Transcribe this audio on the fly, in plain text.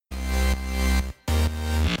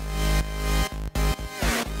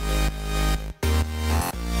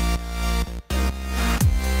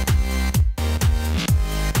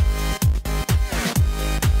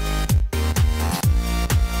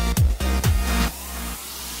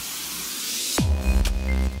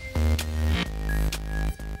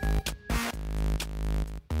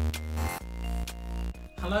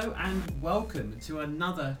and welcome to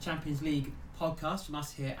another Champions League podcast from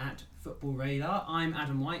us here at Football Radar. I'm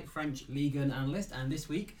Adam White, French Ligue 1 analyst, and this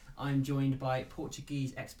week I'm joined by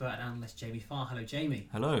Portuguese expert and analyst Jamie Farr. Hello, Jamie.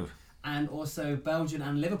 Hello. And also Belgian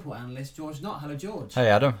and Liverpool analyst George Knott. Hello, George. Hey,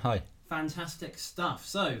 Adam. Hi. Fantastic stuff.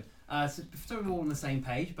 So we're all on the same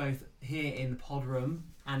page, both here in the pod room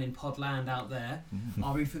and in Podland out there.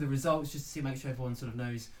 I'll read through the results just to make sure everyone sort of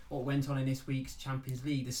knows what went on in this week's Champions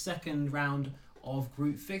League, the second round of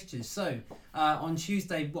group fixtures. So on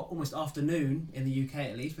Tuesday, almost afternoon in the UK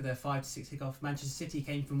at least, with their 5-6 kickoff, Manchester City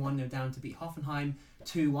came from 1-0 down to beat Hoffenheim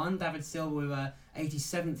 2-1. David Silva with a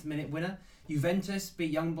 87th minute winner. Juventus beat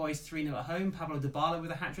Young Boys 3-0 at home. Pablo Dybala with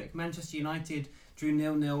a hat-trick. Manchester United drew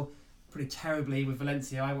 0-0 pretty terribly with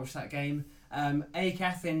Valencia. I watched that game. AEK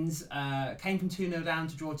Athens came from 2-0 down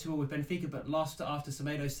to draw 2-2 with Benfica, but lost after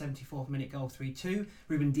Semedo's 74th minute goal 3-2.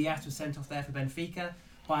 Ruben Dias was sent off there for Benfica.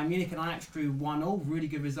 Bayern Munich and Ajax drew 1-1. Really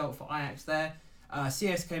good result for Ajax there.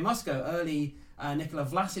 CSKA Moscow, early Nikola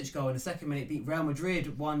Vlasic goal in the second minute beat Real Madrid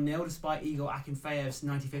 1-0 despite Igor Akinfeyev's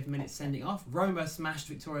 95th minute sending off. Roma smashed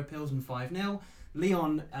Victoria Pilsen 5-0.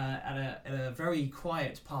 Lyon at a very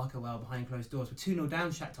quiet Parkerwell behind closed doors with 2-0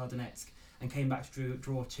 down Shakhtar Donetsk and came back to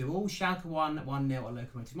draw 2-2. Schalke won 1-0 at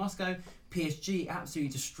Lokomotiv Moscow. PSG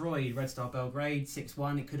absolutely destroyed Red Star Belgrade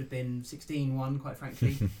 6-1. It could have been 16-1, quite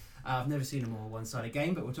frankly. I've never seen a more one-sided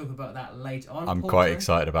game, but we'll talk about that later on. I'm quite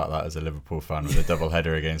excited about that as a Liverpool fan with a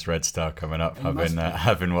double-header against Red Star coming up.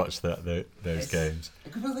 Having watched those games.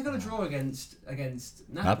 Because they got a draw against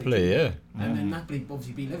Napoli. Napoli, yeah. And then Napoli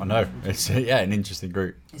obviously beat Liverpool. I know. It's an interesting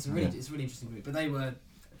group. It's a really interesting group, but they were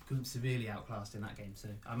severely outclassed in that game, so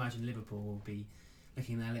I imagine Liverpool will be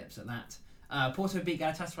licking their lips at that. Porto beat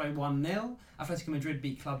Galatasaray 1-0. Atletico Madrid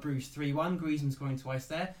beat Club Brugge 3-1. Griezmann scoring twice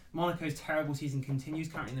there. Monaco's terrible season continues,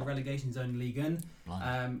 currently in the relegation zone in Ligue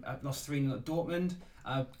 1. Lost 3-0 at Dortmund.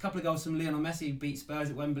 A couple of goals from Lionel Messi beat Spurs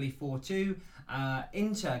at Wembley 4-2.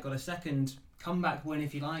 Inter got a second comeback win,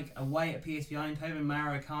 if you like, away at PSV Eindhoven.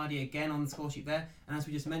 Mauro Icardi again on the score sheet there. And as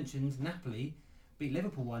we just mentioned, Napoli beat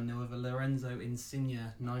Liverpool 1-0 with a Lorenzo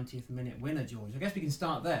Insigne 90th minute winner, George. I guess we can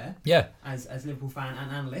start there. Yeah. As Liverpool fan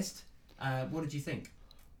and analyst. What did you think?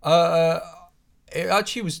 It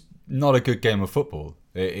actually was not a good game of football.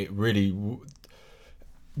 It really...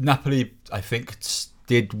 Napoli, I think,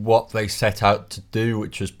 did what they set out to do,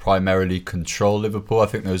 which was primarily control Liverpool. I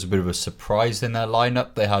think there was a bit of a surprise in their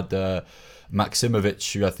lineup. They had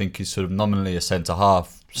Maximovic, who I think is sort of nominally a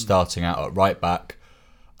centre-half, starting out at right-back.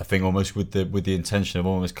 I think almost with the intention of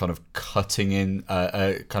almost kind of tucking in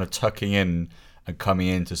and coming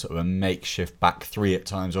into sort of a makeshift back three at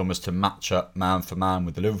times, almost to match up man for man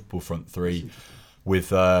with the Liverpool front three.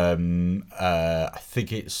 With I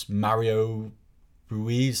think it's Mario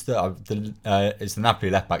Ruiz that is the Napoli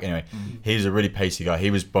left back. Anyway, he's a really pacey guy. He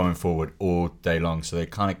was bombing forward all day long. So they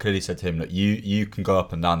kind of clearly said to him that you can go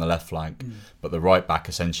up and down the left flank, but the right back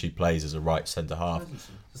essentially plays as a right centre half.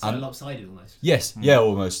 It's like lopsided almost. Yes, yeah,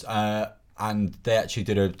 almost. And they actually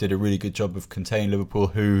did a really good job of containing Liverpool,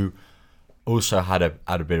 who also had a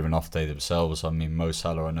bit of an off day themselves. I mean, Mo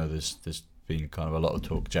Salah, I know there's been kind of a lot of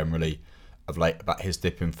talk generally of late about his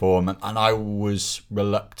dip in form, and I was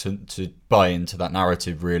reluctant to buy into that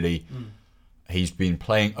narrative, really. He's been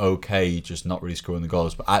playing okay, just not really scoring the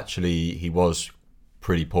goals, but actually he was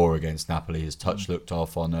pretty poor against Napoli. His touch looked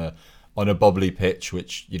off on a bobbly pitch,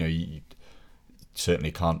 which, you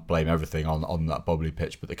certainly can't blame everything on that bobbly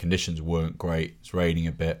pitch, but the conditions weren't great. It's raining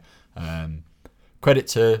a bit. Credit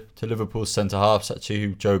to Liverpool's centre-halves, actually,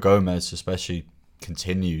 who Joe Gomez especially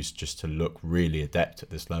continues just to look really adept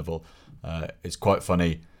at this level. It's quite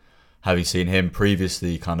funny having seen him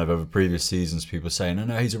previously, kind of over previous seasons, people saying,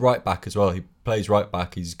 no, he's a right-back as well. He plays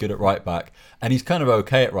right-back, he's good at right-back, and he's kind of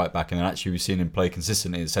okay at right-back, and then actually we've seen him play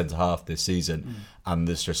consistently at centre-half this season, and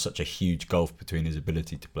there's just such a huge gulf between his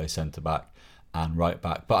ability to play centre-back and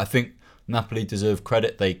right-back. But I think Napoli deserve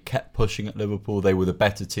credit. They kept pushing at Liverpool. They were the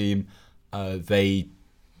better team. They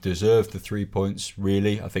deserved the 3 points,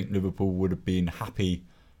 really. I think Liverpool would have been happy,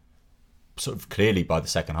 sort of clearly by the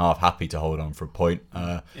second half, happy to hold on for a point.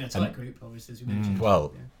 It's a tight group, obviously, as we mentioned.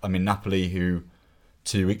 I mean, Napoli, who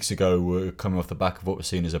 2 weeks ago were coming off the back of what was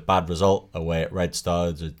seen as a bad result away at Red Star,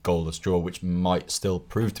 a goalless draw, which might still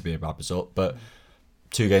prove to be a bad result, but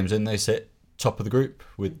 2 games in, they sit top of the group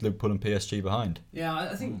with Liverpool and PSG behind. Yeah,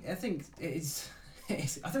 I think it's... I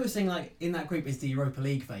think we're saying, like, in that group is the Europa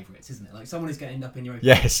League favourites, isn't it? Like, someone is going to end up in Europa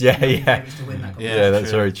League. Yes, yeah. Favourites to win that competition. Yeah,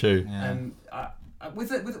 that's very true. Yeah.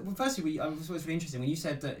 Firstly, it was really interesting when you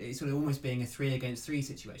said that it's sort of almost being a 3-against-3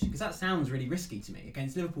 situation, because that sounds really risky to me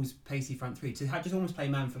against Liverpool's pacey front three to just almost play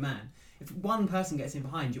man for man. If one person gets in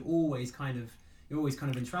behind, you're always kind of you're always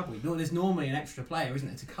kind of in trouble. There's normally an extra player, isn't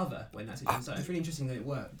there, to cover when that's situation. So it's really interesting that it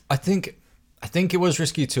worked. I think it was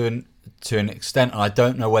risky to an extent, and I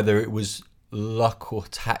don't know whether it was luck or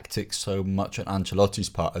tactics so much on Ancelotti's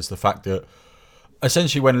part as the fact that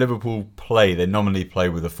essentially when Liverpool play, they normally play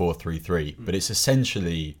with a 4-3-3, but it's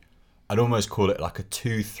essentially, I'd almost call it like a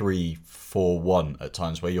 2-3-4-1 at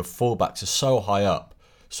times, where your fullbacks are so high up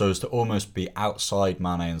so as to almost be outside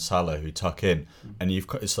Mane and Salah who tuck in, and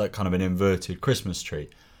it's like kind of an inverted Christmas tree.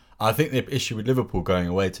 I think the issue with Liverpool going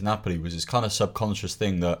away to Napoli was this kind of subconscious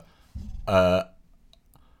thing that a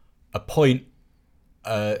point,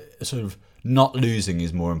 sort of not losing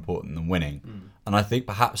is more important than winning. And I think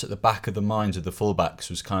perhaps at the back of the minds of the fullbacks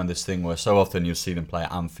was kind of this thing where so often you'll see them play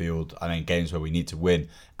at Anfield and in games where we need to win,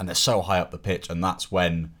 and they're so high up the pitch, and that's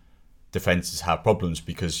when defences have problems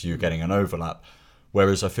because you're getting an overlap.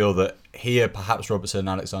 Whereas I feel that here, perhaps Robertson and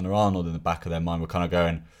Alexander-Arnold in the back of their mind were kind of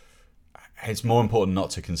going, it's more important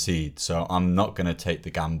not to concede, so I'm not going to take the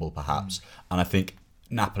gamble perhaps. And I think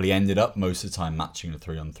Napoli ended up most of the time matching the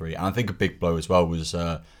 3-on-3. And I think a big blow as well was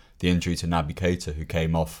the injury to Naby Keita, who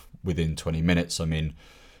came off within 20 minutes. I mean,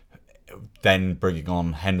 then bringing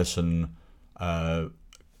on Henderson,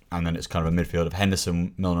 and then it's kind of a midfield of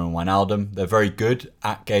Henderson, Milner and Wijnaldum. They're very good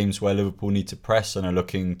at games where Liverpool need to press and are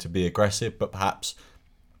looking to be aggressive, but perhaps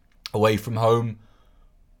away from home,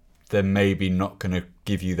 they're maybe not going to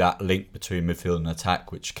give you that link between midfield and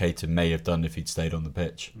attack, which Keita may have done if he'd stayed on the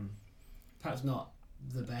pitch. Perhaps not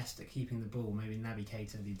the best at keeping the ball. Maybe Naby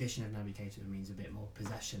Keita, the addition of Naby Keita means a bit more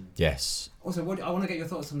possession. Yes. Also, I want to get your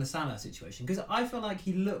thoughts on the Salah situation, because I feel like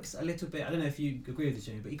he looks a little bit, I don't know if you agree with this,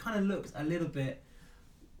 Jamie, but he kind of looks a little bit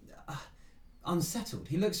unsettled.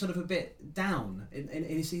 He looks sort of a bit down.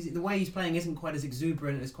 The way he's playing isn't quite as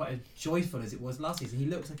exuberant, as quite as joyful as it was last season. He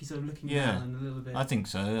looks like he's sort of looking down and a little bit. I think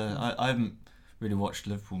so. I haven't really watched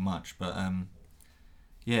Liverpool much, but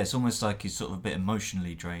it's almost like he's sort of a bit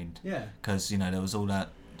emotionally drained. Yeah. Because there was all that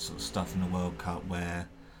sort of stuff in the World Cup where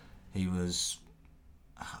he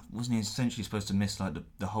wasn't he essentially supposed to miss like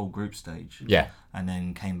the whole group stage? Yeah. And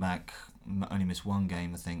then came back, only missed one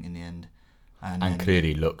game I think in the end. And then,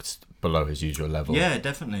 clearly looked below his usual level. Yeah,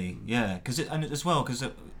 definitely. Yeah, because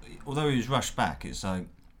although he was rushed back, it's like,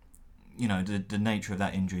 the nature of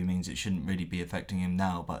that injury means it shouldn't really be affecting him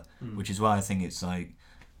now. But which is why I think it's like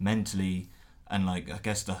mentally, and like I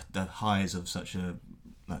guess the highs of such a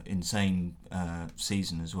insane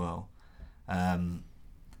season as well.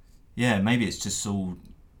 Maybe it's just all.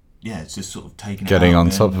 Yeah, it's just sort of taking getting it out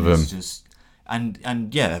on top of him. Just, and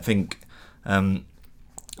I think.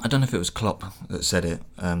 I don't know if it was Klopp that said it,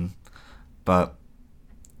 but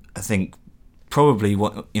I think probably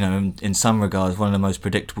what in some regards one of the most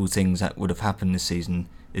predictable things that would have happened this season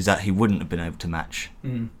is that he wouldn't have been able to match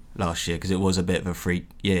last year, because it was a bit of a freak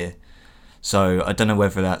year. So I don't know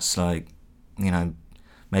whether that's like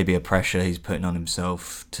maybe a pressure he's putting on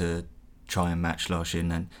himself to try and match last year,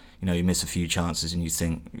 and then you miss a few chances and you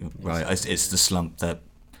think it's the slump that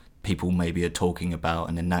people maybe are talking about,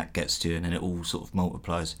 and then that gets to you, and then it all sort of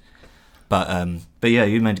multiplies. But yeah,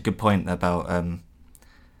 you made a good point about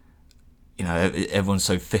everyone's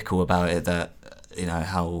so fickle about it that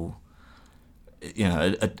how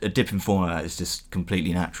a dip in form like that is just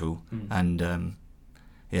completely natural, and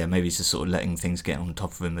maybe it's just sort of letting things get on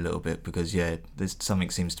top of him a little bit, because there's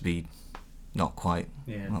something seems to be not quite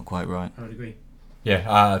right. I would agree. Yeah,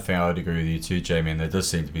 I think I would agree with you too, Jamie, and there does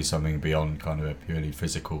seem to be something beyond kind of a purely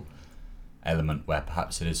physical element where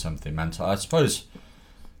perhaps it is something mental. I suppose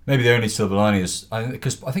maybe the only silver lining is,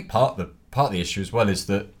 because I think part of the issue as well is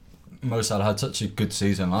that Mo Salah had such a good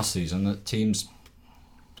season last season that teams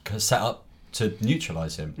set up to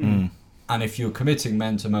neutralise him. And if you're committing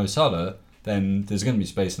men to Mo Salah, then there's going to be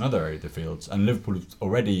space in other areas of the fields. And Liverpool have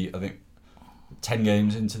already, I think, 10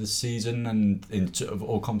 games into the season and into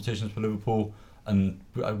all competitions for Liverpool, and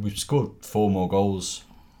we've scored 4 more goals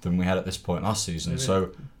than we had at this point last season. Really?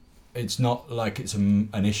 So it's not like it's an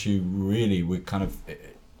issue really. We kind of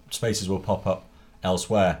spaces will pop up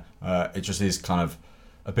elsewhere. It just is kind of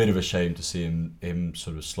a bit of a shame to see him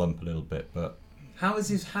sort of slump a little bit. But how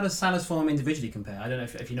does Salah's form individually compare? I don't know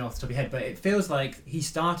if you know off the top of your head, but it feels like he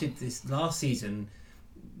started this last season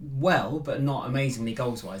well, but not amazingly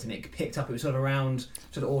goals wise, and it picked up. It was sort of around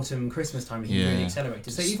sort of autumn, Christmas time. He really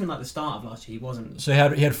accelerated. So even like the start of last year, he wasn't. So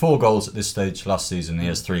he had 4 goals at this stage last season. He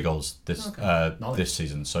has 3 goals this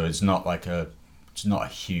season. So it's not a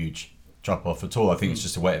huge drop off at all. I think it's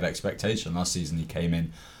just a weight of expectation. Last season he came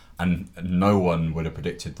in, and no one would have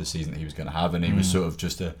predicted the season that he was going to have, and he was sort of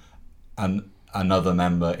just another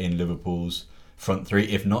member in Liverpool's front three,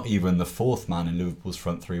 if not even the fourth man in Liverpool's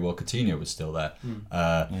front three while Coutinho was still there.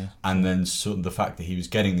 And then sort of the fact that he was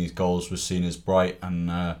getting these goals was seen as bright,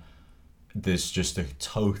 and there's just a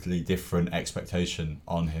totally different expectation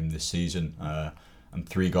on him this season. And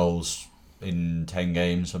 3 goals in 10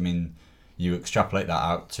 games. I mean, you extrapolate that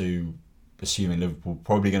out to assuming Liverpool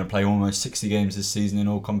probably going to play almost 60 games this season in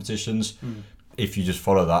all competitions. If you just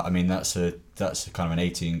follow that, I mean, that's a kind of an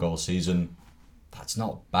 18-goal season. That's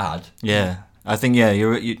not bad. Yeah, I think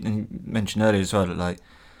you mentioned earlier as well that, like,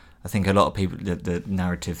 I think a lot of people, the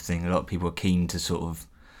narrative thing, a lot of people are keen to sort of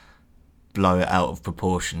blow it out of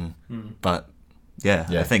proportion, but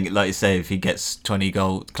I think, like you say, if he gets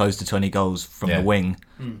close to 20 goals from the wing,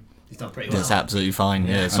 he's done pretty well. That's absolutely fine.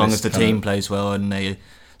 Yeah, as long as the team plays well and they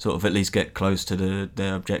sort of at least get close to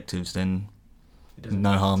their objectives, then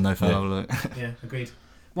no harm, no foul. Yeah, agreed.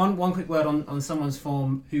 One quick word on someone's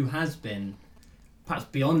form who has been perhaps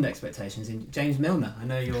beyond expectations, in James Milner. I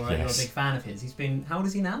know you're a big fan of his. He's been, how old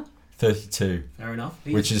is he now? 32. Fair enough.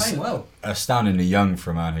 He's which is playing well. Astoundingly young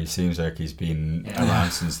for a man who seems like he's been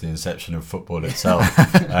around since the inception of football itself.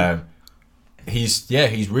 He's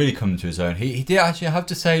really come to his own. He did actually, I have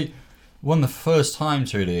to say, one of the first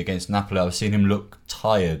times really against Napoli, I've seen him look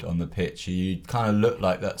tired on the pitch. He kind of looked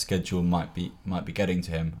like that schedule might be getting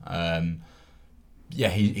to him.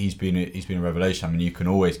 He's been a revelation. I mean, you can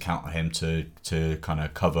always count on him to kind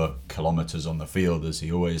of cover kilometres on the field as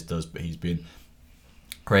he always does, but he's been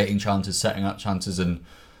creating chances, setting up chances, and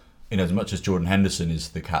as much as Jordan Henderson is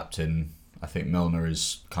the captain, I think Milner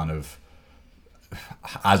is kind of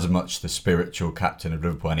as much the spiritual captain of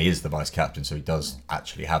Liverpool, and he is the vice captain, so he does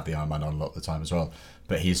actually have the armband on a lot of the time as well.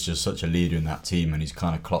 But he's just such a leader in that team, and he's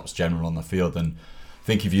kind of Klopp's general on the field. And I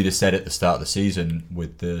think if you'd have said at the start of the season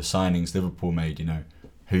with the signings Liverpool made,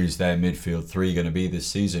 who's their midfield 3 going to be this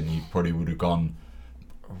season, you probably would have gone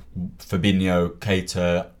Fabinho,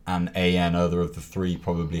 Keita and other of the 3,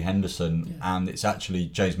 probably Henderson, and it's actually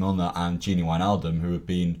James Milner and Gini Wijnaldum who have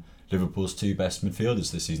been Liverpool's 2 best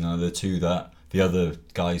midfielders this season. They're the 2 that the other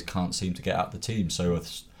guys can't seem to get out the team. So I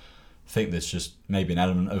think there's just maybe an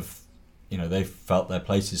element of, they've felt their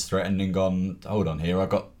places threatened and gone, hold on here, I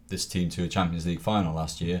got this team to a Champions League final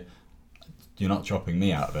last year. You're not dropping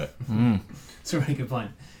me out of it. It's a really good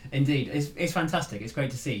point. Indeed, it's fantastic. It's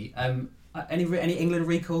great to see. Any England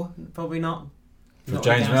recall? Probably not. For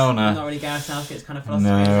James Milner, not really. Gareth Southgate's kind of philosophy.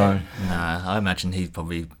 No, I imagine he'd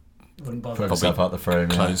probably wouldn't bother. Put himself out the frame.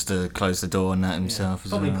 Close the door on that himself.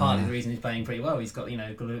 Probably partly the reason he's playing pretty well. He's got got a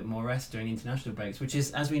little bit more rest during international breaks, which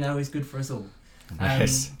is, as we know, is good for us all.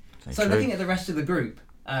 Yes. So looking at the rest of the group,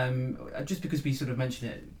 just because we sort of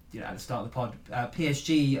mentioned it, at the start of the pod,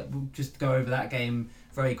 PSG. We'll just go over that game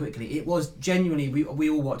very quickly. It was genuinely, we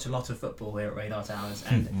all watch a lot of football here at Radar Towers,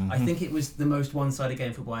 and I think it was the most one-sided game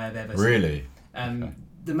of football I've ever seen. Really?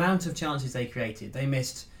 The amount of chances they created, they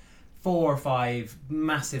missed 4 or 5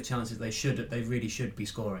 massive chances they really should be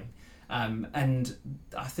scoring. And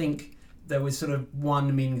I think there was sort of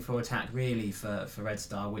one meaningful attack really for Red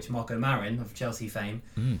Star, which Marco Marin of Chelsea fame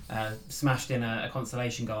smashed in a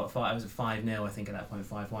consolation goal. It was 5-0, I think, at that point,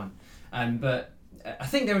 5-1. But I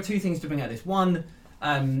think there were 2 things to bring out this. One,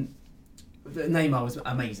 Neymar was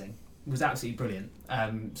amazing, was absolutely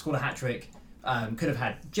brilliant. Scored a hat-trick, could have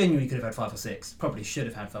had 5 or 6, probably should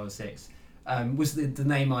have had 5 or 6. Was the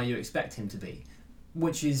Neymar you expect him to be,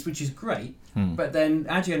 which is great. But then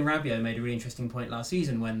Adrian Rabiot made a really interesting point last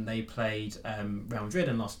season when they played Real Madrid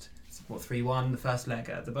and lost 3-1 the first leg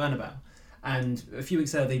at the Bernabeu, and a few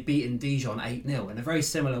weeks later they'd beaten Dijon 8-0 in a very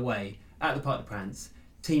similar way at the Parc des Princes.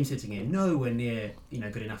 Team sitting in nowhere near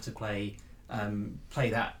good enough to play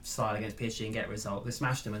that style against PSG and get a result. They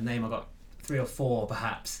smashed them, and Neymar got 3 or 4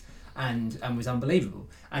 perhaps, and was unbelievable.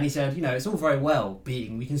 And he said, it's all very well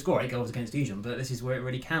we can score 8 goals against Dijon, but this is where it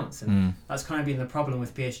really counts. And that's kind of been the problem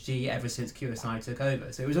with PSG ever since QSI took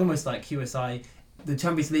over. So it was almost like QSI, the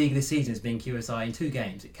Champions League this season has been QSI in 2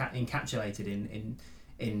 games, encapsulated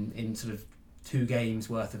in sort of 2 games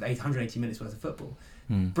worth of 180 minutes worth of football.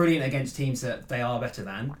 Brilliant against teams that they are better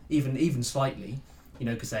than, even slightly,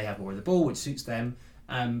 because they have more of the ball, which suits them.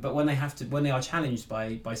 But when they are challenged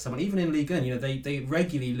by someone, even in Ligue 1, they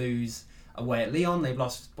regularly lose away at Lyon. They've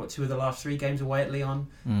lost 2 of the last 3 games away at Lyon.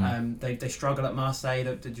 They struggle at Marseille.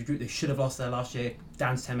 They should have lost there last year.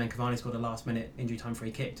 Down to 10 men. Cavani scored a last-minute injury time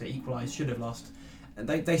free kick to equalise. Should have lost. And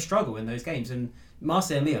they struggle in those games. And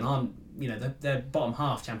Marseille and Lyon aren't. They're bottom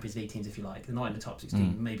half Champions League teams, if you like. They're not in the top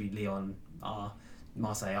 16. Maybe Lyon are.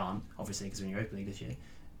 Marseille aren't, obviously, because they're in Europa League this year.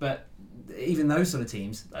 But even those sort of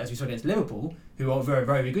teams, as we saw against Liverpool, who are a very,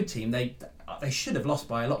 very good team, they should have lost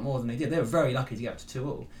by a lot more than they did. They were very lucky to get up to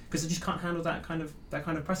 2-2 because they just can't handle that kind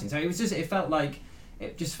of pressing. So it felt like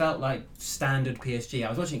standard PSG. I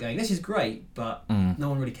was watching it going, this is great, but no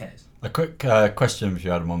one really cares. A quick question if you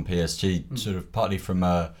had them on PSG, sort of partly from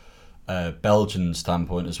a Belgian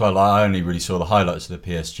standpoint as well. I only really saw the highlights of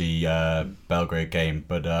the PSG Belgrade game,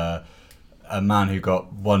 but a man who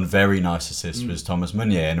got one very nice assist was Thomas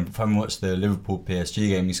Meunier, and if I watched the Liverpool PSG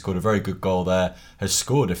game, he scored a very good goal there, has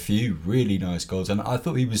scored a few really nice goals, and I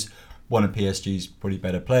thought he was one of PSG's probably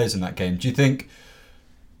better players in that game. Do you think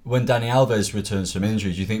when Dani Alves returns from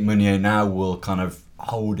injury, do you think Meunier now will kind of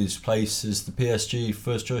hold his place as the PSG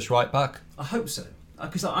first choice right back? I hope so,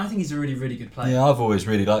 because I think he's a really, really good player. Yeah, I've always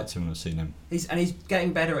really liked him when I've seen him. He's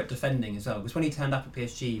getting better at defending as well, because when he turned up at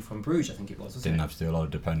PSG from Bruges, I think it was, Didn't have to do a lot of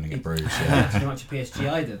defending at Bruges. He didn't have to do much at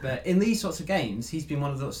PSG either, but in these sorts of games, he's been one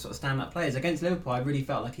of those sort of stand-up players. Against Liverpool, I really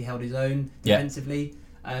felt like he held his own defensively,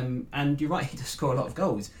 and you're right, he does score a lot of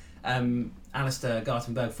goals. Alistair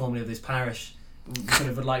Gartenberg, formerly of this parish, sort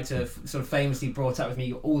of would like to sort of famously brought up with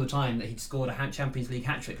me all the time that he'd scored a Champions League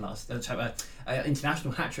hat-trick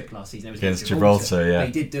international hat-trick last season. It was against Gibraltar, yeah. But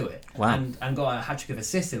he did do it. Wow. And got a hat-trick of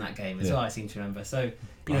assists in that game as well, I seem to remember. So,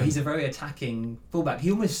 he's a very attacking fullback. He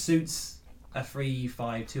almost suits a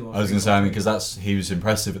 3-5-2 or I was going to say, because he was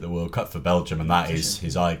impressive at the World Cup for Belgium, and that is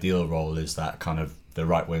his ideal role, is that kind of the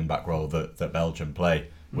right wing-back role that Belgium play.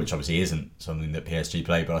 Which obviously isn't something that PSG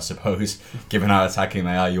play, but I suppose given how attacking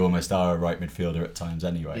they are, you almost are a right midfielder at times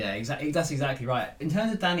anyway. Yeah, exactly. That's exactly right. In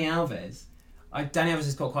terms of Dani Alves, Dani Alves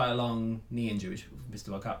has got quite a long knee injury, which missed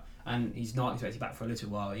the World Cup, and he's not expected back for a little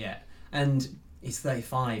while yet. And he's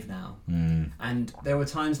 35 now. And there were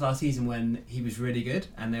times last season when he was really good,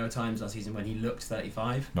 and there were times last season when he looked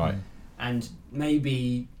 35. Right. And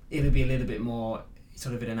maybe it'll be a little bit more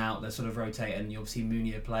sort of in and out, they sort of rotate, and you'll see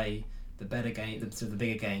Meunier play the better game, the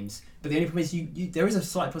bigger games. But the only problem is there is a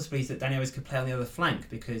slight possibility that Dani Alves could play on the other flank,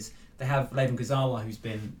 because they have Levin Kurzawa, who's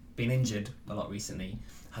been injured a lot recently,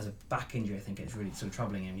 has a back injury. I think it's really sort of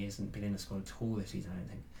troubling him. He hasn't been in the squad at all this season, I don't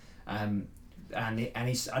think. And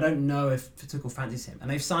he's, I don't know if Tuchel fancies him. And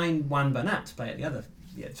they've signed Juan Bernat to play at the other,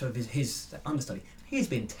 sort of his understudy. He's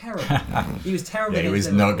been terrible. He was terrible. Yeah, he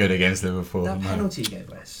was not good against Liverpool. That penalty he gave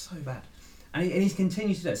away is so bad. And he's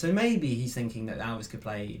continued to do it. So maybe he's thinking that Alves could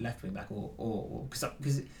play left wing back, or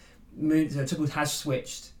because Tuchel has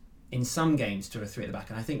switched in some games to a 3 at the back,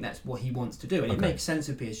 and I think that's what he wants to do. And it makes sense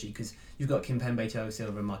with PSG, because you've got Kimpembe, Thiago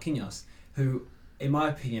Silva, and Marquinhos, who, in my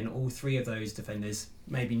opinion, all 3 of those defenders,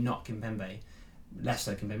 maybe not Kimpembe, less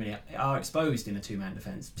so Kimpembe, are exposed in a 2-man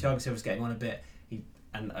defence. Thiago Silva's getting on a bit,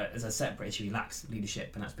 and as a separate issue, he lacks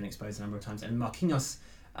leadership, and that's been exposed a number of times. And Marquinhos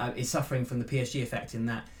is suffering from the PSG effect in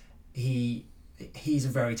that he's a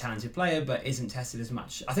very talented player but isn't tested as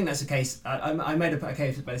much. I think that's the case. I made a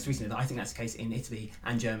case about this recently that I think that's the case in Italy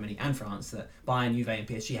and Germany and France, that Bayern, Juve and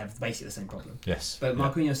PSG have basically the same problem. Yes. But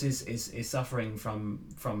Marquinhos is suffering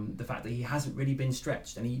from the fact that he hasn't really been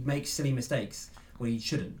stretched, and he makes silly mistakes where he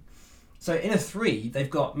shouldn't. So in a 3, they've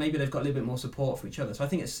got a little bit more support for each other. So I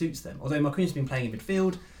think it suits them. Although Marquinhos has been playing in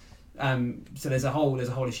midfield, so there's a whole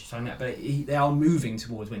issue saying that, but they are moving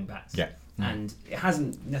towards wing backs. Yeah. And it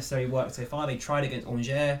hasn't necessarily worked so far. They tried against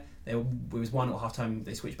Angers. It was 1 at half time.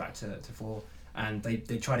 They switched back to 4, and they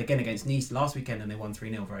tried again against Nice last weekend, and they won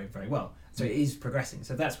 3-0 very, very well. So it is progressing.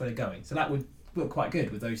 So that's where they're going. So that would look quite good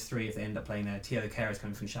with those 3 if they end up playing there. Thierry Kerr is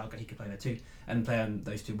coming from Schalke. He could play there too, and play on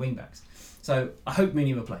those 2 wing backs. So I hope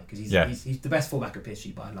Meunier will play, because he's the best fullback at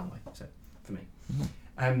PSG by a long way. So for me.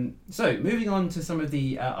 So moving on to some of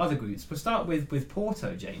the other groups, we'll start with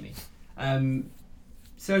Porto, Jamie.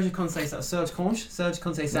 Serge Conceição,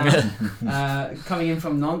 coming in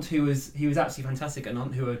from Nantes, he was absolutely fantastic at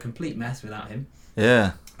Nantes, who were a complete mess without him.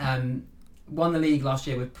 Yeah. Won the league last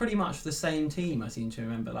year with pretty much the same team, I seem to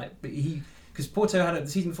remember. Because Porto had the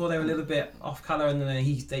season before, they were a little bit off colour, and then they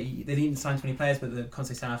didn't sign 20 players, but the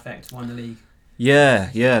Conceição effect won the league.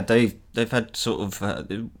 Yeah, they've had sort of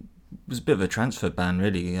it was a bit of a transfer ban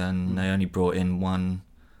really, and they only brought in one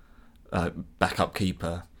backup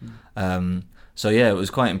keeper. So yeah, it was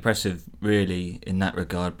quite impressive really in that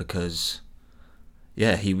regard, because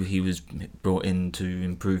he was brought in to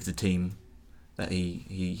improve the team that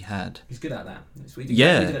he had. He's good at that. That's what he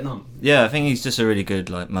did at Nantes. Yeah, I think he's just a really good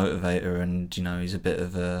motivator, and he's a bit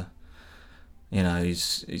of a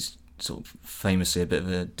he's sort of famously a bit of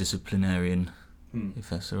a disciplinarian, if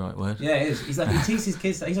that's the right word. Yeah, he is. He's he teaches his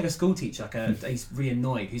kids. He's like a school teacher. He's really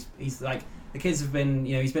annoyed. He's like, the kids have been,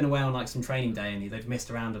 he's been away on some training day, and they've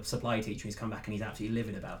missed around a supply teacher. He's come back and he's absolutely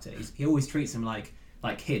livid about it. He always treats them like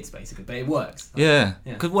like kids basically, but it works. Yeah,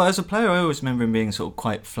 Yeah. because as a player, I always remember him being sort of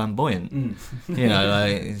quite flamboyant. You know,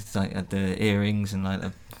 like it's like had the earrings and like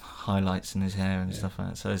the highlights in his hair and stuff like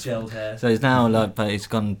that. So it's, Gelled hair. so he's now like, but he's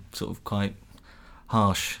gone sort of quite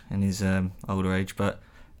harsh in his older age. But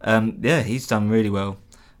yeah, he's done really well.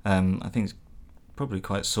 I think it's probably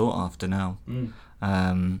quite sought after now.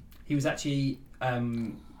 He was actually.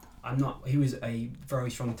 He was a very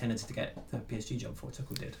strong contender to get the PSG job before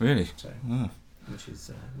Tuchel did. Really? So, Oh.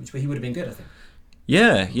 which he would have been good, I think.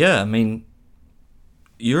 Yeah. I mean,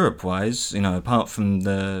 Europe-wise, you know, apart from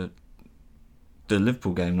the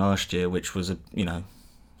Liverpool game last year, which was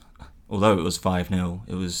although it was 5-0,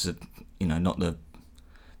 it was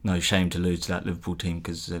no shame to lose to that Liverpool team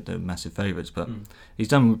because they're massive favourites. But he's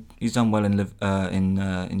done well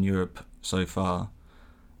in Europe so far.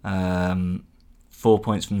 4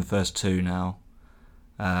 points from the first two now.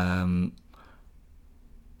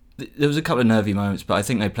 There was a couple of nervy moments, but I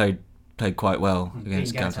think they played quite well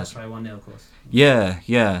against Galatasaray. 1-0, of course. Yeah.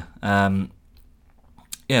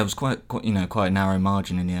 It was quite a narrow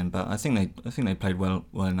margin in the end, but I think they played well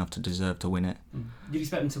enough to deserve to win it. You'd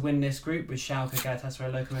expect them to win this group with Schalke,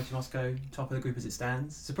 Galatasaray, Lokomotiv Moscow top of the group as it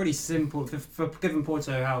stands. It's a pretty simple, for given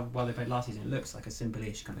Porto how well they played last season, it looks like a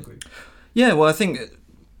simple-ish kind of group. Yeah, well, I think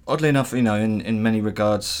oddly enough, in many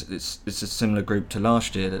regards, it's a similar group to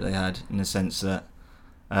last year that they had, in the sense that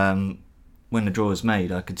when the draw was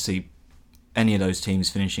made, I could see any of those teams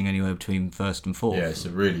finishing anywhere between first and fourth. Yeah, it's a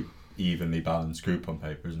really evenly balanced group on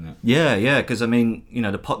paper, isn't it? Yeah, because I mean,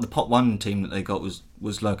 the pot one team that they got was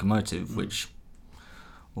Lokomotiv, which,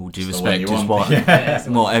 all due respect, is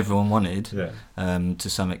what everyone wanted, to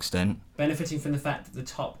some extent. Benefiting from the fact that the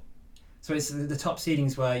top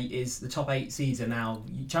seedings is the top 8 seeds are now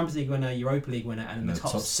Champions League winner, Europa League winner, and the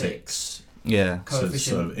top 6. Yeah. So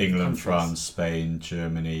England, countries. France, Spain,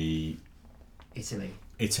 Germany, Italy,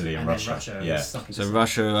 and Russia. So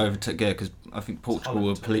Russia overtook, because I think Portugal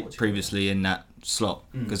were previously in that slot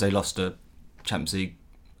because they lost a Champions League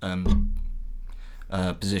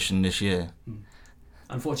position this year.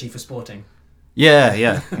 Unfortunately for Sporting.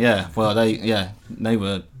 Yeah. Well,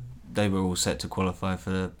 they were all set to qualify for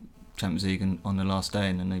the Champions League on the last day,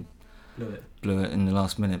 and then they blew it in the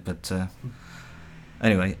last minute. But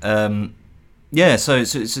anyway, so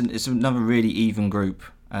it's another really even group.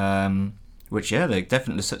 Which they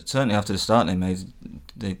definitely, certainly after the start they made,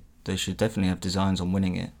 they should definitely have designs on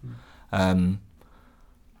winning it.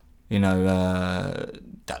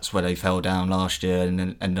 That's where they fell down last year and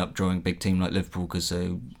then ended up drawing a big team like Liverpool because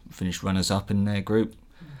they finished runners up in their group.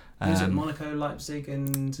 Was it Monaco, Leipzig,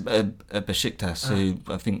 and Besiktas, who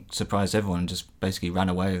I think surprised everyone and just basically ran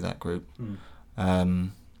away with that group. But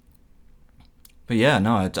yeah,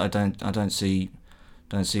 no, I don't see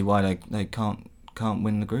why they can't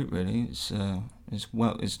win the group really. It's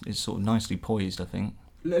sort of nicely poised, I think.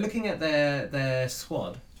 Looking at their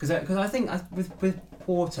squad, because I think with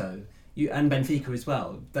Porto and Benfica as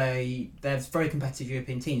well, they're very competitive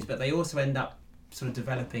European teams, but they also end up sort of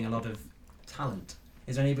developing a lot of talent.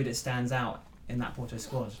 Is there anybody that stands out in that Porto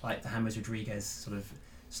squad, like the James Rodriguez sort of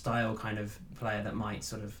style kind of player that might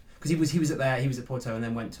sort of, because he was at Porto and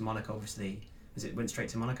then went to Monaco, obviously. Went straight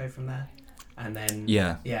to Monaco from there? And then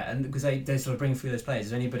and because they sort of bring through those players.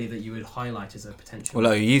 Is there anybody that you would highlight as a potential? Well,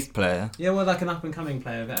 like a youth player. Yeah, well, like an up and coming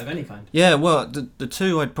player of any kind. Yeah, well, the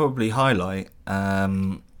two I'd probably highlight.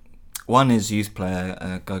 One is youth player,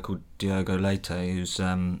 a guy called Diogo Leite, who's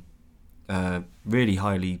really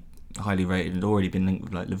highly rated. Had already been linked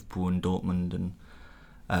with like Liverpool and Dortmund,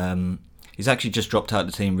 and he's actually just dropped out of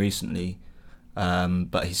the team recently.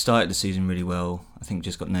 But he started the season really well. I think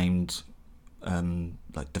just got named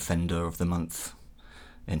like Defender of the Month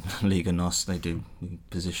in Liga NOS. They do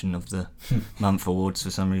Position of the Month awards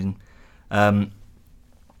for some reason. But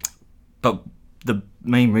the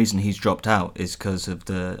main reason he's dropped out is because of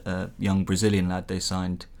the young Brazilian lad they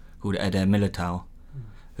signed called Eder Militao,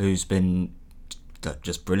 who's been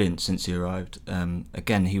just brilliant since he arrived.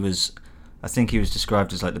 Again, I think he was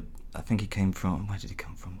described as like I think he came from, where did he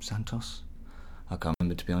come from? Santos? I can't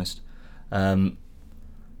remember, to be honest.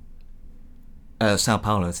 Sao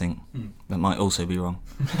Paulo, I think. That might also be wrong.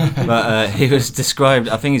 But he was described,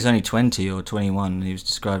 I think he's only 20 or 21, and he was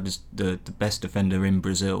described as the best defender in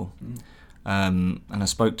Brazil. And I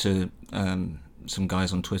spoke to some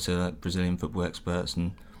guys on Twitter, like Brazilian football experts,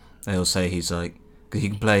 and they all say he's like, because he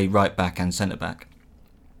can play right back and centre back.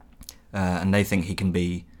 And they think he can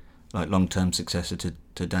be like long-term successor to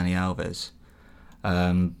Dani Alves.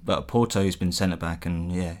 But at Porto, he's been centre back,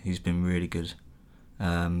 and he's been really good.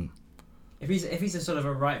 If he's a sort of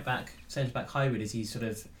a right back, centre back hybrid, is he sort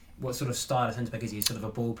of what sort of style of centre back is he? Sort of a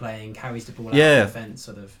ball playing, carries the ball out Yeah. of the defence,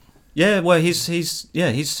 sort of. Yeah, well, he's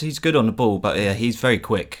good on the ball, but yeah, he's very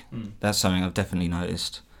quick. That's something I've definitely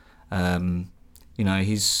noticed.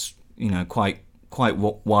 He's quite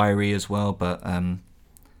wiry as well, but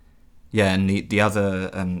yeah, and the other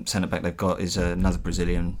centre back they've got is another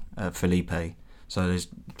Brazilian, Felipe. So they've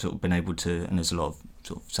sort of been able to, and there's a lot of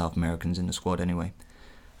sort of South Americans in the squad anyway.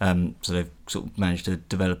 So they've sort of managed to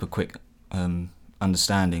develop a quick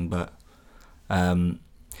understanding, but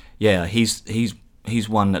yeah, he's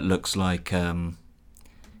one that looks like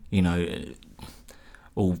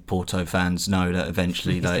all Porto fans know that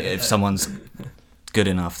eventually, like, if someone's good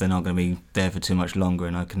enough, they're not going to be there for too much longer,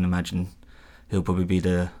 and I can imagine he'll probably be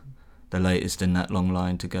the latest in that long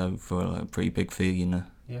line to go for a pretty big fee in a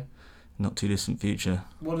not too distant future.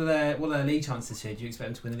 What are their league chances here? Do you expect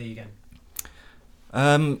them to win the league again?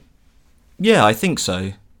 Yeah, I think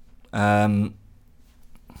so. Benfica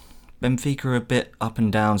are a bit up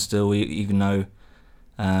and down still, even though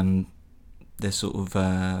they're sort of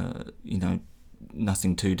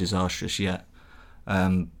nothing too disastrous yet.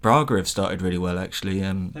 Brugge have started really well, actually.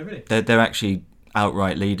 Really? They're actually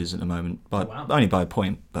outright leaders at the moment, but only by a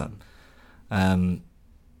point. But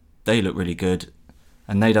they look really good,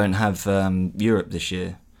 and they don't have Europe this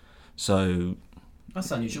year, so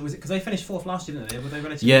that's unusual. Was it because they finished fourth last year, didn't they? Were they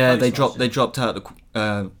relatively close they dropped out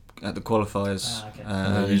at the qualifiers. Okay.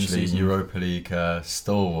 They're usually Europa League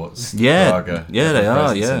stalwarts. Yeah, Brugge, yeah, they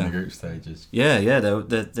are. in Yeah, the group stages. yeah.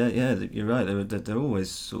 You're right. They're always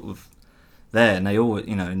sort of there, and they always,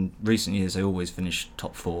 in recent years they always finish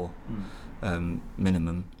top four,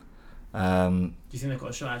 minimum. Do you think they've got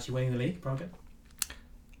a shot at actually winning the league, Brugge?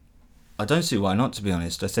 I don't see why not, to be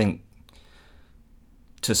honest. I think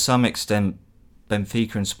to some extent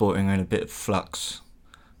Benfica and Sporting are in a bit of flux.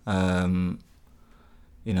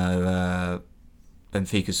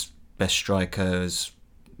 Benfica's best striker is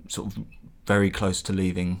sort of very close to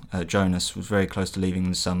leaving. Jonas was very close to leaving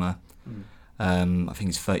in the summer. I think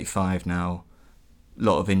he's 35 now. A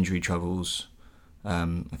lot of injury troubles. I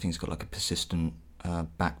think he's got like a persistent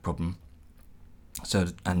back problem. So,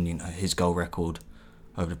 and his goal record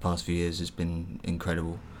over the past few years has been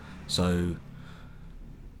incredible. So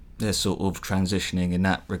they're sort of transitioning in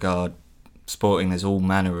that regard. Sporting, there's all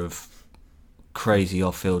manner of crazy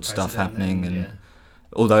off-field stuff happening, and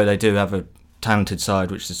although they do have a talented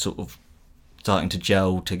side which is sort of starting to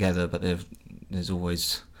gel together, but there's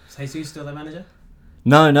always... Is Jesus still their manager?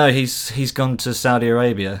 No, he's gone to Saudi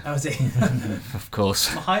Arabia. Oh, is he? Of course.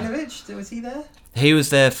 Mihailovic, was he there? He was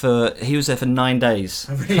there for 9 days.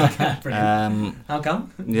 Really? Brilliant. How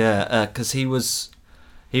come? Yeah, because he was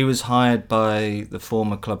hired by the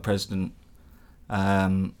former club president,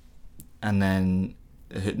 and then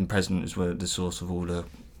the president is the source of all the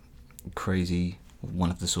crazy, one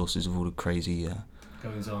of the sources of all the crazy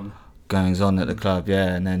goings on at the club. Yeah,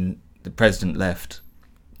 and then the president left,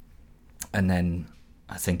 and then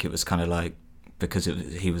I think it was kind of like, because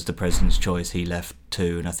he was the president's choice, he left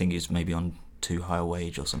too, and I think he was maybe on too high a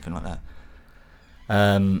wage or something like that.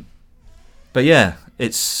 But yeah,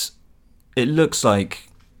 it looks like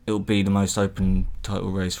it'll be the most open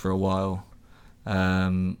title race for a while.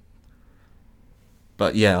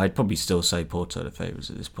 But yeah, I'd probably still say Porto the favourites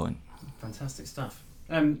at this point. Fantastic stuff.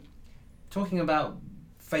 Talking about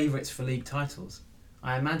favourites for league titles,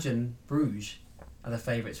 I imagine Brugge are the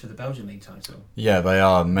favourites for the Belgian league title. Yeah, they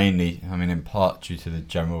are, mainly, in part due to the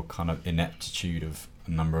general kind of ineptitude of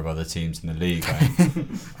a number of other teams in the league.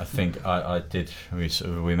 I think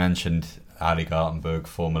we mentioned Ali Gartenberg,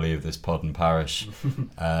 formerly of this pod and parish,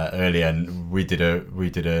 earlier, and we did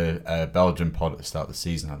a Belgian pod at the start of the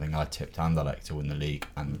season. I think I tipped Anderlecht to win the league,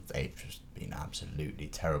 and they've just been absolutely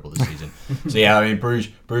terrible this season. So yeah,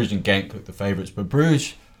 Bruges and Genk look the favourites, but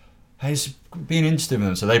Bruges has been interesting with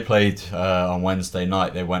them. So they played on Wednesday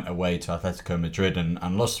night. They went away to Atletico Madrid and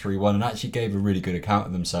lost 3-1, and actually gave a really good account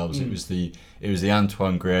of themselves. It was the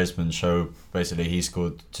Antoine Griezmann show. Basically, he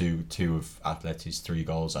scored two of Atleti's 3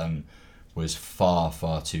 goals and was far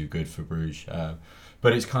too good for Bruges.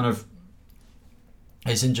 But it's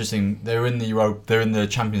interesting. They were in the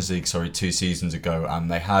Champions League 2 seasons ago, and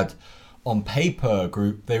they had, on paper,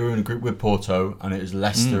 they were in a group with Porto, and it was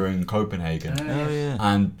Leicester and Copenhagen. Oh, yeah.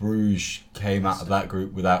 And Bruges came out of that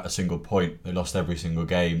group without a single point. They lost every single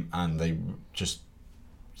game, and they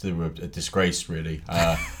were a disgrace, really.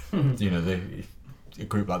 A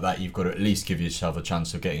group like that, you've got to at least give yourself a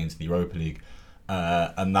chance of getting into the Europa League.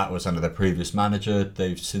 And that was under their previous manager.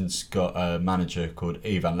 They've since got a manager called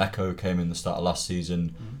Ivan Leko, came in the start of last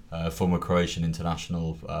season, former Croatian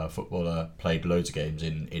international footballer, played loads of games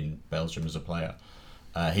in Belgium as a player.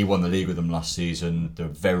 He won the league with them last season. They're a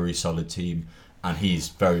very solid team, and he's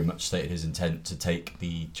very much stated his intent to take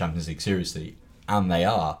the Champions League seriously, and they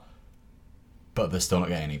are. But they're still not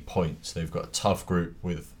getting any points. They've got a tough group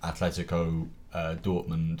with Atletico,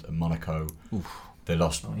 Dortmund, and Monaco. Oof. They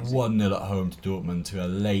lost 1-0 at home to Dortmund to a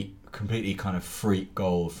late, completely kind of freak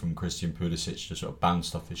goal from Christian Pulisic, just sort of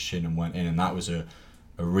bounced off his shin and went in, and that was a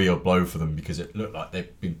real blow for them because it looked like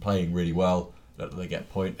they've been playing really well. Looked like they get a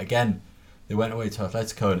point again. They went away to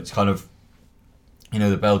Atletico, and it's kind of,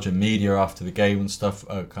 the Belgian media after the game and stuff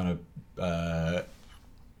are kind of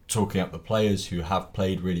talking up the players who have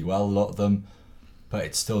played really well, a lot of them, but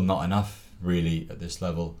it's still not enough really at this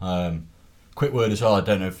level. Quick word as well, I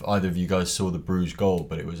don't know if either of you guys saw the Brugge goal,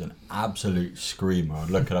 but it was an absolute screamer. I'd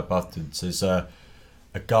look it up afterwards. There's a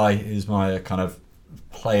guy who's my kind of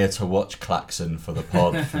player to watch klaxon for the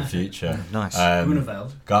pod for the future. Nice.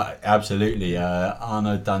 Groeneveld. Absolutely.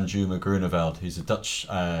 Arno Danjuma Groeneveld, who's a Dutch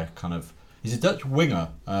he's a Dutch winger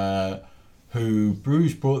who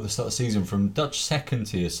Bruges brought at the start of the season from Dutch second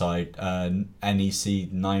tier side,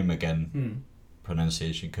 NEC Nijmegen.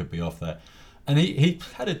 Pronunciation could be off there. And he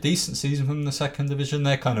had a decent season from the second division.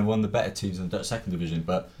 They're kind of one of the better teams in the Dutch second division,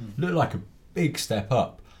 but looked like a big step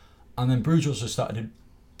up. And then Bruges also started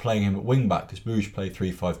playing him at wing back because Bruges play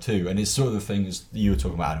 3-5-2, and it's sort of the thing as you were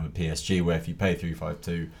talking about Adam at PSG, where if you play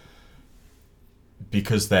 3-5-2,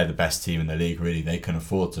 because they're the best team in the league, really, they can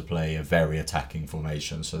afford to play a very attacking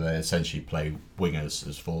formation. So they essentially play wingers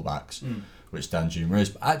as fullbacks, which Danjuma is.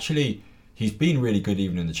 But actually, he's been really good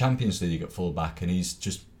even in the Champions League at fullback, and he's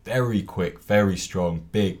just very quick, very strong,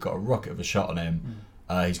 big, got a rocket of a shot on him.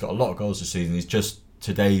 He's got a lot of goals this season. He's just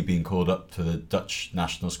today been called up to the Dutch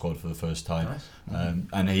national squad for the first time. Nice.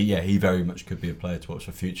 And he very much could be a player to watch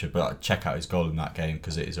for future, but check out his goal in that game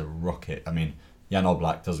because it is a rocket. I mean, Jan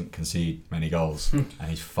Oblak doesn't concede many goals, and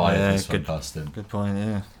he's fired this one past him. Good point,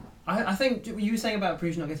 yeah. I think you were saying about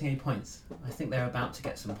Bruges not getting any points. I think they're about to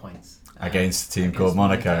get some points. Against a team called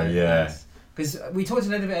Monaco, yeah. Because we talked a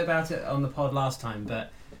little bit about it on the pod last time,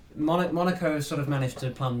 but Monaco has sort of managed to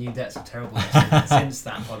plumb new depths of terribleness since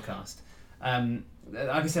that podcast.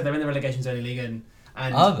 Like I said, they're in the relegation zone in Ligue 1.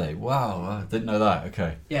 And are they? Wow, I didn't know that.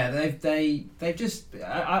 Okay. Yeah, they've just.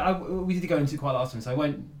 We did go into it quite last time, so I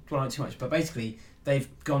won't dwell on it too much. But basically, they've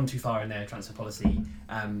gone too far in their transfer policy,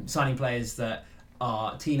 signing players that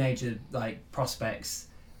are teenager prospects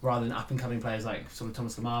rather than up and coming players like sort of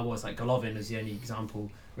Thomas Lemar was. Like Golovin is the only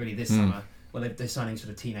example really this summer. Well, they're signing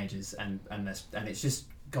sort of teenagers, and it's just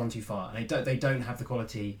gone too far. And they don't have the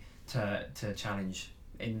quality to challenge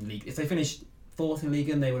in league. If they finished fourth in Ligue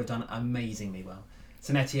 1, they would have done amazingly well.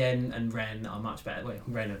 Saint Etienne and Rennes are much better. Well,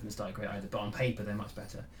 Rennes haven't started great either, but on paper they're much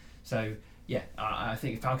better. So yeah, I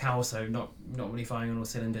think Falcao also not really firing on all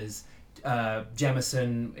cylinders.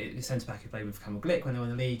 Jemison, the centre back who played with Campbell Glick when they won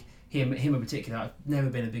the league. Him in particular, I've never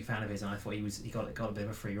been a big fan of his, and I thought he got a bit of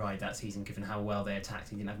a free ride that season, given how well they attacked.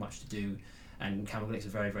 He didn't have much to do, and Campbell Glick's a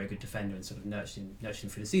very, very good defender and sort of nurtured him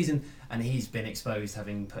through the season. And he's been exposed,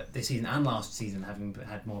 having put this season and last season, having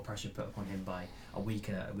had more pressure put upon him by a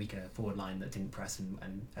weaker forward line that didn't press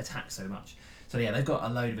and attack so much. So yeah, they've got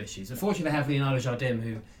a load of issues. Unfortunately, they have Leonardo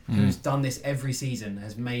Jardim, who's done this every season,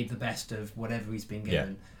 has made the best of whatever he's been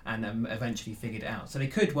given, and eventually figured it out. So they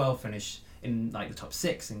could well finish in the top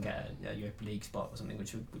 6 and get a Europa League spot or something,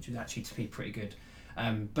 which would actually to be pretty good.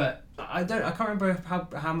 But I can't remember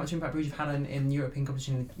how much impact Brugge have had in European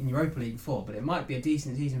competition in Europa League before, but it might be a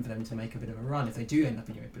decent season for them to make a bit of a run if they do end up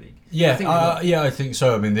in Europa League. I think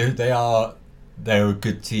so. I mean, they're a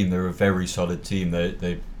good team. They're a very solid team.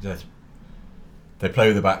 They play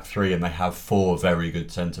with the back three, and they have 4 very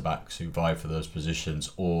good centre backs who vie for those positions.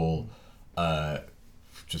 All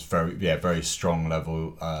just very strong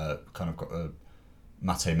level. Kind of got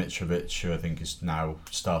Mate Mitrovic, who I think is now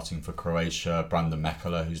starting for Croatia. Brandon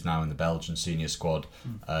Mekala, who's now in the Belgian senior squad.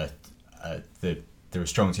 They're a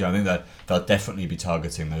strong team. I think they'll definitely be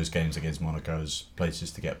targeting those games against Monaco's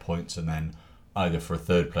places to get points, and then either for a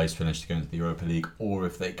third place finish to go into the Europa League, or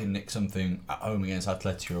if they can nick something at home against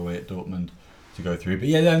Atletico or away at Dortmund to go through. But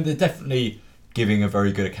yeah, they're definitely giving a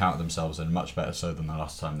very good account of themselves, and much better so than the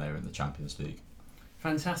last time they were in the Champions League.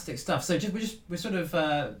 Fantastic stuff. So we're sort of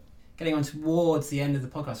getting on towards the end of the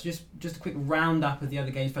podcast. So just a quick roundup of the other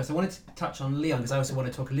games first. I wanted to touch on Lyon because I also want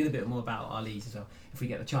to talk a little bit more about our leagues as well, if we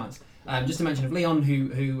get the chance. Just to mention of Lyon,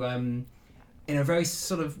 who in a very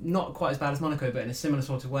sort of not quite as bad as Monaco, but in a similar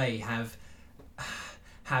sort of way, have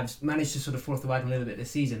managed to sort of fall off the wagon a little bit this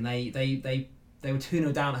season. They were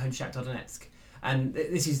 2-0 down at home to Shakhtar Donetsk. And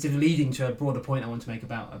this is leading to a broader point I want to make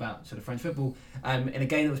about sort of French football in a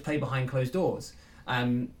game that was played behind closed doors.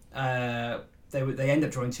 they end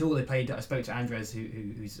up drawing 2-2. They played. I spoke to Andres,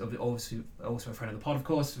 who's also a friend of the pod, of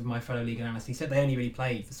course, my fellow league analyst. He said they only really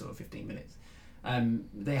played for sort of 15 minutes.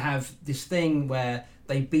 They have this thing where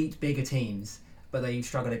they beat bigger teams, but they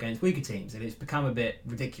struggled against weaker teams, and it's become a bit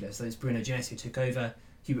ridiculous. So it's Bruno Genesio took over.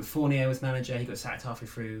 Hubert Fournier was manager. He got sacked halfway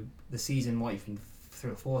through the season. Even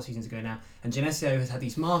 3 or 4 seasons ago now. And Genesio has had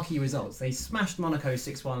these marquee results. They smashed Monaco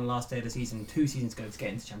 6-1 on the last day of the season 2 seasons ago to get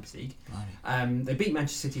into Champions League. They beat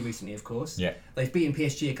Manchester City recently, of course. Yeah. They've beaten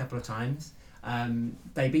PSG a couple of times.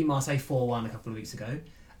 They beat Marseille 4-1 a couple of weeks ago.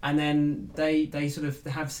 And then they sort of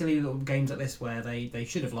have silly little games like this where they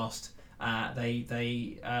should have lost. They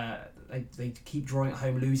keep drawing at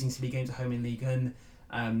home, losing silly games at home in Ligue 1.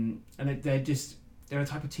 And they're a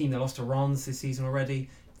type of team. They lost to Rennes this season already.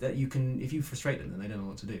 That you can, if you frustrate them, then they don't know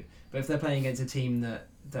what to do. But if they're playing against a team that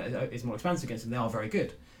is more expansive against them, they are very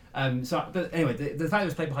good. But anyway, the fact that it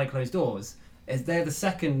was played behind closed doors is they're the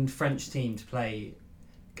second French team to play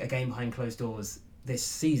a game behind closed doors this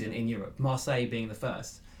season in Europe. Marseille being the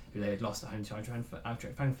first, who they had lost at home to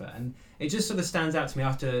Eintracht Frankfurt. And it just sort of stands out to me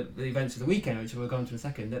after the events of the weekend, which we'll go on to in a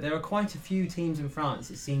second, that there are quite a few teams in France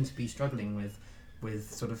that seem to be struggling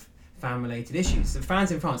with sort of fan-related issues. The fans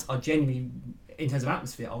in France are genuinely, in terms of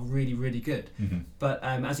atmosphere, are really, really good. Mm-hmm. But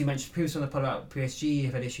as you mentioned previously on the pod about PSG,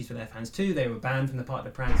 have had issues with their fans too. They were banned from the Parc des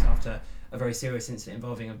Princes after a very serious incident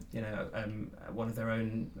involving one of their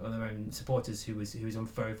own supporters who was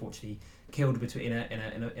very fortunately killed in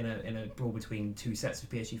a brawl between 2 sets of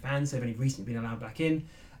PSG fans. They've only recently been allowed back in.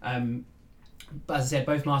 But as I said,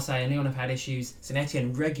 both Marseille and Lyon have had issues. Saint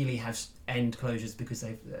Etienne regularly have end closures because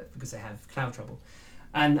they have cloud trouble.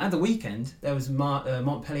 And at the weekend, there was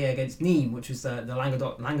Montpellier against Nîmes, which was the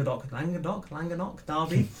Languedoc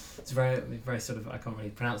derby. It's very, very sort of, I can't really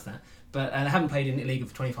pronounce that. But they haven't played in the league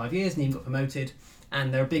for 25 years. Nîmes got promoted,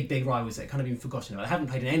 and they're big rivals that kind of been forgotten about. They haven't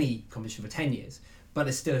played in any competition for 10 years, but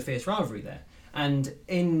there's still a fierce rivalry there. And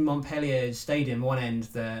in Montpellier Stadium, one end,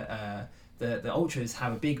 the ultras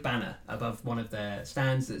have a big banner above one of their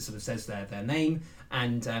stands that sort of says their name,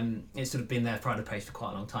 and it's sort of been their pride of place for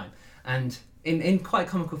quite a long time. And in quite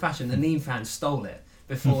comical fashion, the Nîmes fans stole it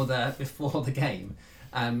before the game.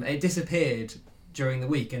 It disappeared during the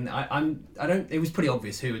week, and I don't. It was pretty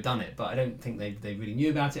obvious who had done it, but I don't think they really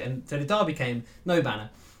knew about it. And so the derby came, no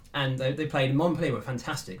banner, and they played. Montpellier were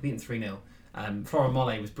fantastic, beaten 3-0. Florent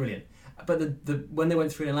Mollet was brilliant. But when they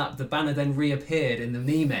went 3-0 up, the banner then reappeared in the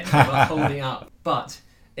Nîmes end, holding up. But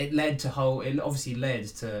it obviously led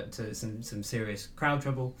to some serious crowd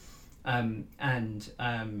trouble, and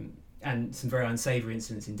some very unsavoury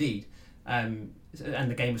incidents indeed. And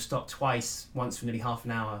the game was stopped twice, once for nearly half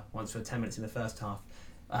an hour, once for 10 minutes in the first half,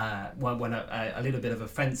 when a little bit of a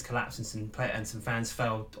fence collapsed and some fans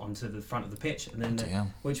fell onto the front of the pitch, and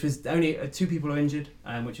then which was only 2 people were injured,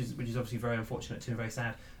 which is obviously very unfortunate too, and very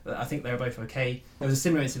sad. But I think they were both okay. There was a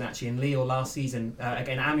similar incident actually in Lille last season,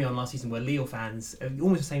 again Amiens last season, where Lille fans,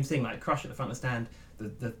 almost the same thing, like crush at the front of the stand,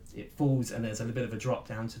 it falls and there's a little bit of a drop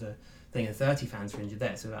down to the thing, and 30 fans were injured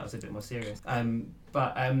there, so that was a bit more serious. And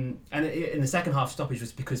in the second half, stoppage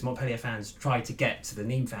was because Montpellier fans tried to get to the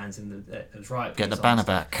Nîmes fans, and it was right. Get the banner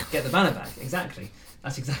back. Get the banner back. Exactly.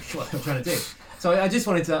 That's exactly what they were trying to do. So I just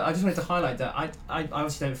wanted to highlight that I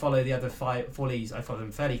obviously don't follow the other 4 leagues. I follow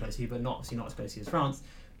them fairly closely, but not as closely as France.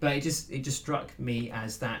 But it just struck me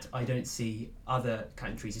as that I don't see other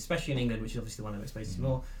countries, especially in England, which is obviously the one I'm exposed to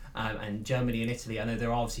more, and Germany and Italy. I know there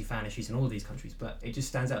are obviously fan issues in all of these countries, but it just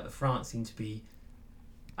stands out that France seem to be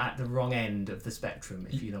at the wrong end of the spectrum,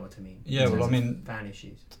 if you know what I mean. Yeah, well, I mean, fan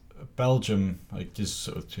issues. Belgium, like, is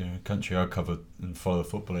sort of a country I cover and follow the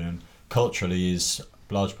football in, and culturally is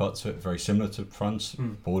large parts of it very similar to France,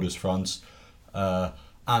 borders France,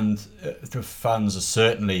 and the fans are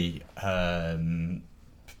certainly,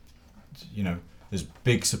 there's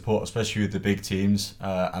big support, especially with the big teams,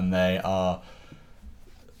 and they are,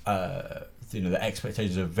 the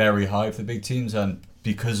expectations are very high for the big teams, and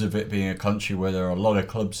because of it being a country where there are a lot of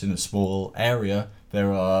clubs in a small area,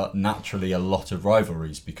 there are naturally a lot of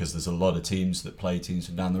rivalries because there's a lot of teams that play teams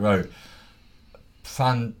from down the road.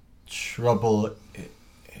 Fan trouble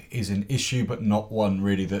is an issue, but not one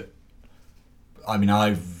really that. I mean,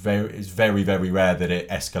 it's very, very rare that it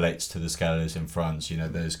escalates to the scale it is in France.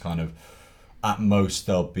 There's kind of, at most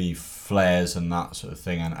there'll be flares and that sort of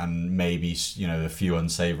thing, and maybe a few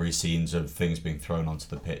unsavoury scenes of things being thrown onto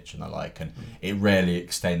the pitch and the like, and it rarely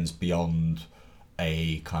extends beyond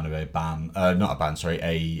a kind of a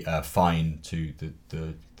fine to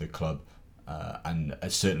the club, and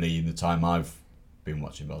certainly in the time I've been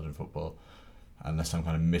watching Belgian football, unless I'm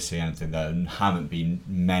kind of missing anything, there haven't been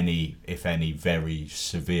many, if any, very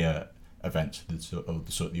severe events of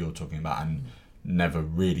the sort that you're talking about, and never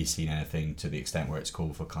really seen anything to the extent where it's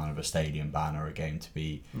called for kind of a stadium ban or a game to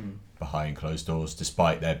be behind closed doors,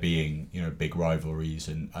 despite there being, you know, big rivalries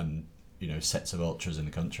and you know, sets of ultras in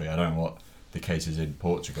the country. I don't know what the case is in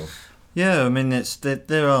Portugal. Yeah, I mean, there's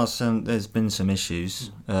been some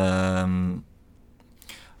issues. A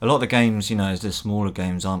lot of the games, you know, the smaller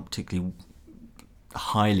games aren't particularly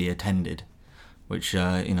highly attended, which you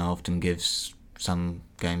know, often gives some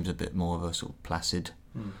games a bit more of a sort of placid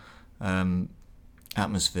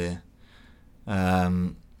atmosphere.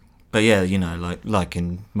 But yeah, you know, like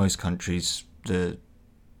in most countries, the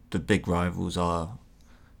big rivals are,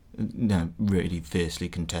 you know, really fiercely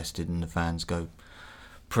contested, and the fans go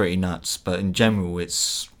pretty nuts. But in general,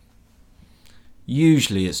 it's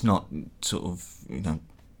not sort of, you know,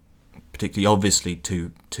 particularly obviously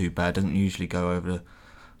too bad. It doesn't usually go over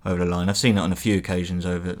the line. I've seen it on a few occasions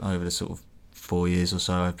over the sort of 4 years or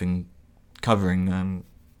so I've been covering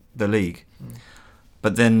the league.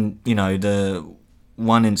 But then, you know, the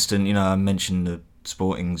one instant, you know, I mentioned the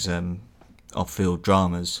Sporting's off-field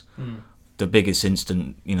dramas. The biggest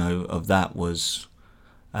instant, you know, of that was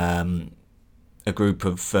a group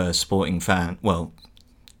of Sporting fans. Well,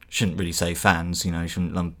 shouldn't really say fans, you know,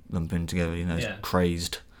 shouldn't lump them together, you know,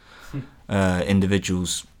 crazed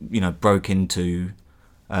individuals, you know, broke into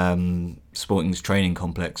Sporting's training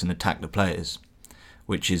complex and attacked the players,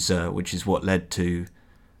 which is what led to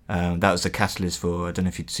that was the catalyst for, I don't know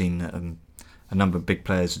if you'd seen a number of big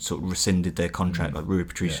players had sort of rescinded their contract, like Rui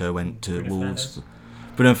Patricio went to Wolves.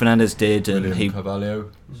 Bruno Fernandes did, and William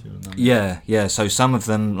Carvalho. Yeah. So some of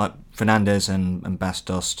them, like Fernandes and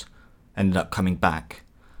Bastos, ended up coming back,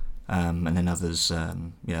 and then others,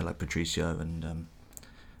 like Patricio and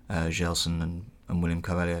Gelson and William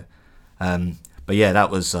Carvalho. But yeah, that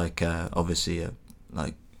was like obviously a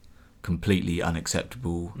like completely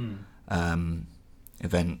unacceptable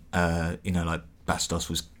event. You know, like Bastos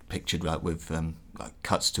was pictured like with like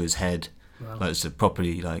cuts to his head, like it's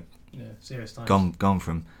properly like serious times. gone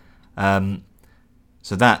from.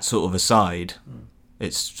 So that sort of aside,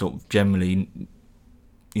 it's sort of generally,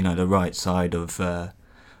 you know, the right side of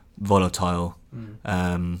volatile.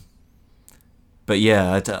 But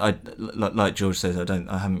yeah, I like George says, I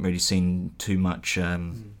haven't really seen too much. I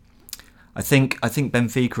think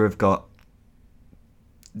Benfica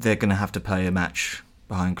they're going to have to play a match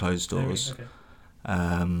behind closed doors. Okay.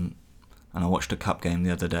 And I watched a cup game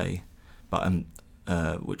the other day, but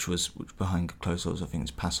which behind closed doors, I think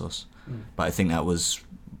it's Passos. But I think that was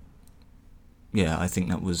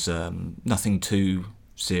nothing too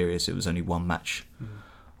serious. It was only one match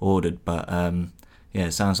ordered, but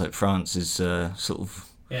it sounds like France is sort of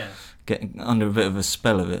getting under a bit of a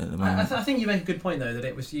spell of it at the moment. I think you make a good point though, that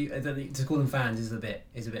it was to call them fans is a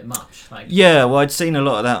bit much. Like, yeah, well, I'd seen a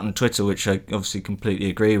lot of that on Twitter, which I obviously completely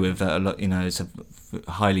agree with. That a lot, you know, it's a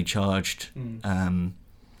highly charged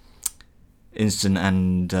instant,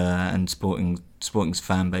 and Sporting's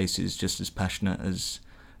fan base is just as passionate as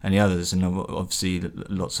any others, and obviously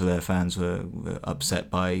lots of their fans were upset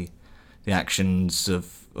by the actions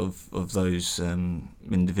of those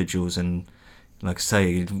individuals, and like I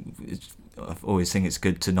say, I always think it's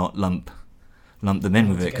good to not lump them in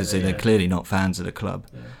with it, because they're clearly not fans of the club.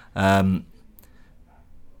 But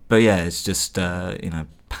yeah, it's just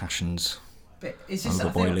passions. But it's just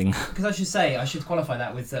overboiling. Because I should qualify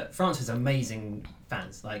that with France has amazing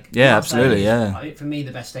fans. Like, absolutely, for me,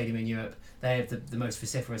 the best stadium in Europe. They have the most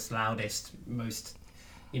vociferous, loudest, most,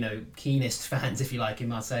 you know, keenest fans, if you like, in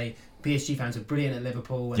Marseille. PSG fans are brilliant at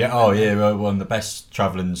Liverpool. One of the best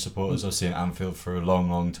travelling supporters I've seen at Anfield for a long,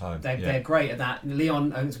 long time. They're great at that.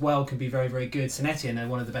 Lyon as well can be very, very good. Saint-Etienne are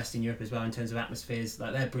one of the best in Europe as well in terms of atmospheres.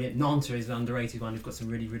 Like, they're brilliant. Nantes is an underrated one. Who've got some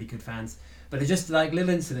really, really good fans. But they're just like little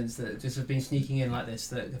incidents that just have been sneaking in like this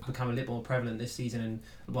that have become a little more prevalent this season and,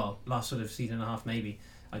 well, last sort of season and a half maybe.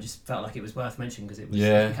 I just felt like it was worth mentioning because it was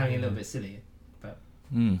becoming a little bit silly. But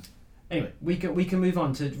anyway, we can move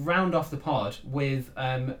on to round off the pod with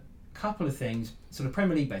couple of things sort of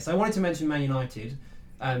Premier League based. I wanted to mention Man United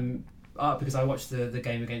because I watched the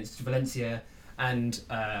game against Valencia, and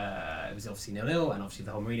it was obviously 0-0, and obviously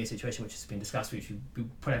the whole Mourinho situation, which has been discussed, which we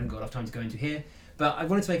probably haven't got enough time to go into here. But I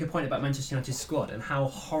wanted to make a point about Manchester United's squad and how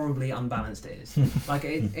horribly unbalanced it is. Like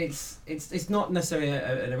it's not necessarily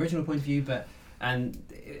an original point of view, but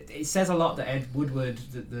it says a lot that Ed Woodward,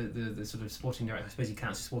 the sort of sporting director, I suppose he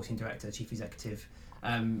counts as sporting director, chief executive,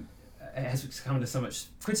 has come under so much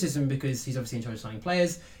criticism because he's obviously in charge of signing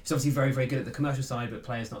players. He's obviously very, very good at the commercial side, but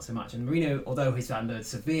players not so much. And Mourinho, although he's under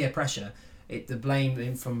severe pressure, the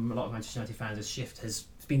blame from a lot of Manchester United fans has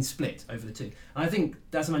been split over the two. And I think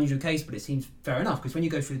that's an unusual case, but it seems fair enough, because when you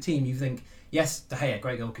go through the team, you think, yes, De Gea,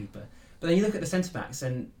 great goalkeeper, But then you look at the centre backs,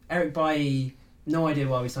 and Eric Bailly, no idea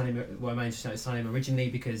why Manchester United signed him originally,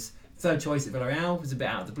 because third choice at Villarreal was a bit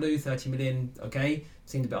out of the blue, 30 million, okay,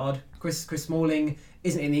 seemed a bit odd. Chris Smalling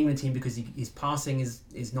isn't in the England team because his passing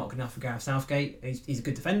is not good enough for Gareth Southgate. He's a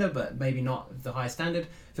good defender, but maybe not of the highest standard.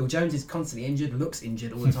 Phil Jones is constantly injured, looks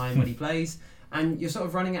injured all the time when he plays, and you're sort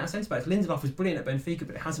of running out of centre backs. Lindelof was brilliant at Benfica,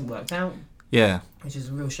 but it hasn't worked out. Yeah, which is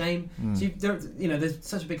a real shame. So there's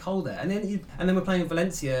such a big hole there, and then we're playing with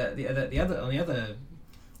Valencia,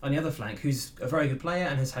 on the other flank, who's a very good player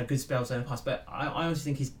and has had good spells in the past. But I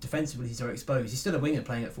honestly think defensively he's very exposed. He's still a winger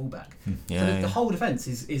playing at fullback. The whole defence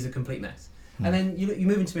is a complete mess. And then you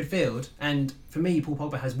move into midfield, and for me, Paul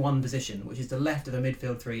Pogba has one position, which is the left of a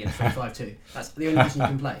midfield three in a 3-5-2. That's the only position you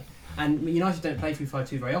can play. And United don't play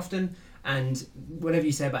 3-5-2 very often. And whatever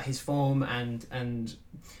you say about his form and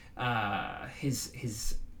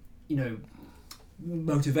his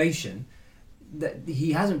motivation, that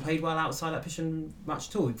he hasn't played well outside that position much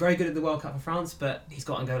at all. Very good at the World Cup for France, but he's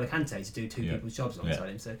got N'Golo Kante to do two people's jobs alongside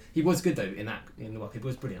him. So he was good though in the World Cup. He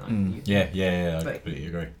was brilliant. I completely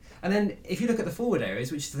agree. And then if you look at the forward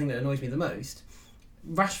areas, which is the thing that annoys me the most,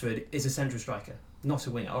 Rashford is a central striker, not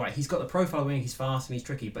a winger. All right, he's got the profile of winger. He's fast and he's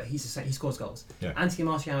tricky, but he scores goals. Yeah. Anthony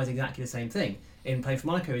Martial is exactly the same thing. In playing for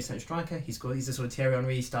Monaco, he's a central striker. He's a sort of Thierry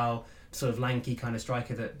Henry style, sort of lanky kind of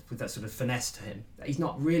striker with that sort of finesse to him. He's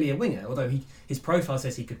not really a winger, although his profile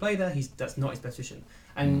says he could play there. That's not his best position.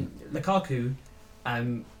 And Lukaku,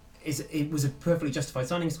 it was a perfectly justified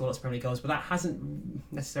signing, scored lots of Premier League goals, but that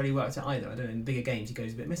hasn't necessarily worked out either. I don't know, in bigger games he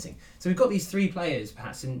goes a bit missing. So we've got these three players,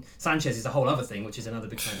 perhaps, and Sanchez is a whole other thing, which is another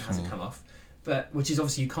big sign that hasn't come off. But which is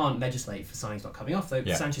obviously you can't legislate for signings not coming off, though.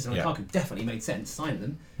 Yeah. Sanchez and Lukaku definitely made sense to sign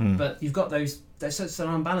them. But you've got there's such an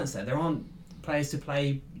unbalance there. There aren't players to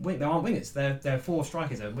play. There aren't wingers. There are four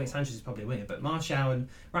strikers. Sanchez is probably a winger, but Martial and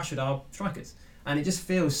Rashford are strikers, and it just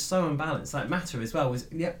feels so unbalanced. Like Mata as well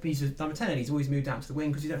he's number 10 and he's always moved out to the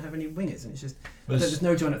wing because you don't have any wingers, and it's just there's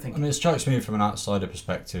no joint up thinking. I mean, it strikes me from an outsider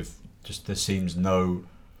perspective. Just there seems no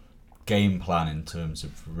game plan in terms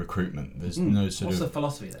of recruitment. There's no sort What's of the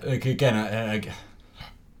philosophy there? Again,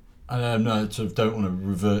 I sort of don't want to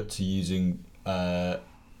revert to using kind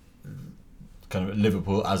of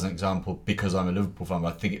Liverpool as an example because I'm a Liverpool fan,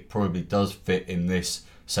 but I think it probably does fit in this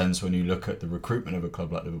sense when you look at the recruitment of a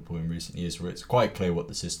club like Liverpool in recent years, where it's quite clear what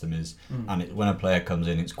the system is, and when a player comes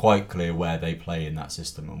in, it's quite clear where they play in that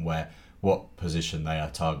system and what position they are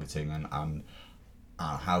targeting and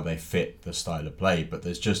how they fit the style of play. But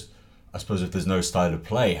there's just, I suppose, if there's no style of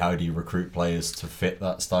play, how do you recruit players to fit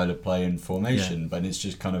that style of play and formation? But it's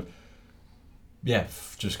just kind of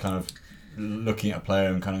looking at a player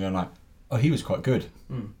and kind of going like, oh, he was quite good.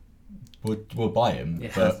 We'll buy him.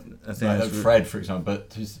 Yeah. But I think like Fred, for example.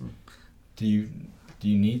 But do you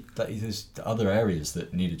need that? There's other areas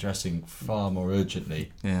that need addressing far more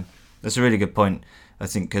urgently. Yeah, that's a really good point. I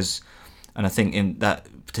think I think in that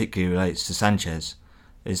particularly relates to Sanchez,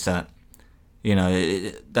 is that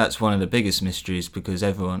that's one of the biggest mysteries, because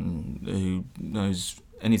everyone who knows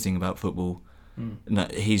anything about football. No,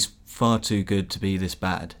 he's far too good to be this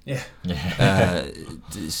bad.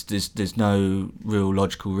 There's no real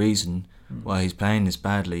logical reason why he's playing this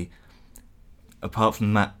badly, apart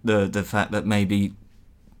from that, the fact that maybe,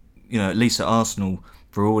 at least at Arsenal,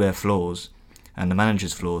 for all their flaws and the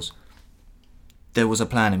manager's flaws, there was a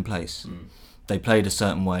plan in place. They played a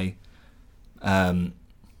certain way,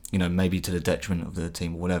 maybe to the detriment of the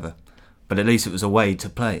team or whatever, but at least it was a way to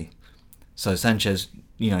play. So Sanchez,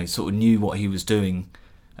 sort of knew what he was doing,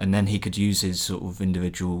 and then he could use his sort of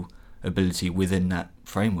individual ability within that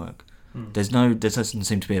framework. There doesn't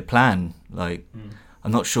seem to be a plan.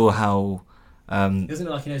 I'm not sure how. It doesn't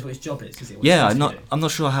look like he knows what his job is, does it? I'm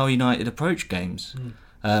not sure how United approach games.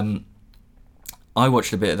 I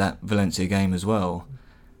watched a bit of that Valencia game as well,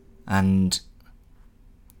 and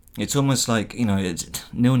it's almost like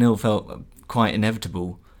 0-0 felt quite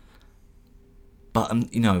inevitable. But I'm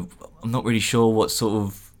not really sure what sort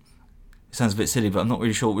of. It sounds a bit silly, but I'm not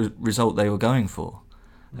really sure what result they were going for.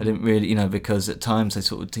 I didn't really, because at times they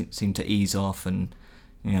sort of seemed to ease off and,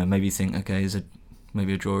 maybe think, okay,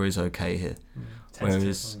 maybe a draw is okay here.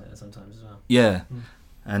 Whereas sometimes as well. Yeah,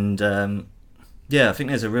 and I think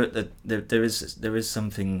there's there is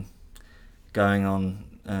something going on.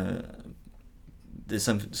 There's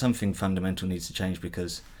something fundamental needs to change,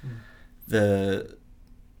 because the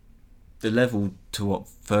level to what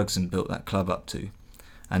Ferguson built that club up to,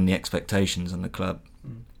 and the expectations on the club,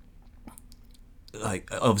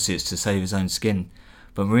 obviously it's to save his own skin,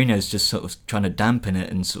 but Mourinho's just sort of trying to dampen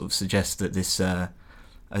it and sort of suggest that this,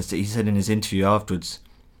 as he said in his interview afterwards,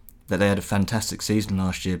 that they had a fantastic season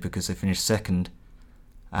last year because they finished second,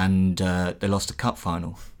 and they lost a cup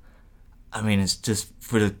final. I mean, it's just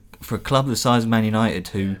for a club the size of Man United,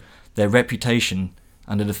 who their reputation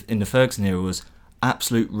in the Ferguson era was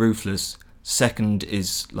absolute ruthless. Second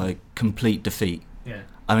is like complete defeat. Yeah.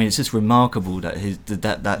 I mean, it's just remarkable that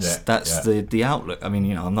that's the outlook. I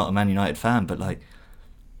mean, I'm not a Man United fan, but like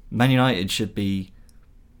Man United should be,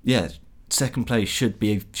 second place should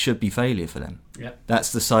be failure for them. Yeah.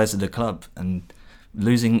 That's the size of the club, and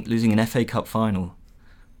losing an FA Cup final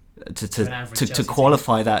to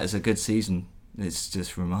qualify that as a good season, it's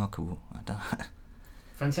just remarkable.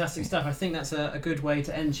 Fantastic stuff. I think that's a good way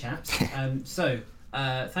to end, chaps.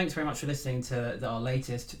 Thanks very much for listening to our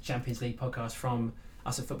latest Champions League podcast from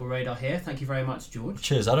us at Football Radar here. Thank you very much, George.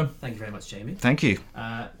 Cheers, Adam. Thank you very much, Jamie. Thank you.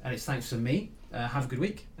 And it's thanks from me. Have a good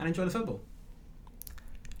week and enjoy the football.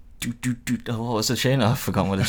 What was the chain? I've forgotten what the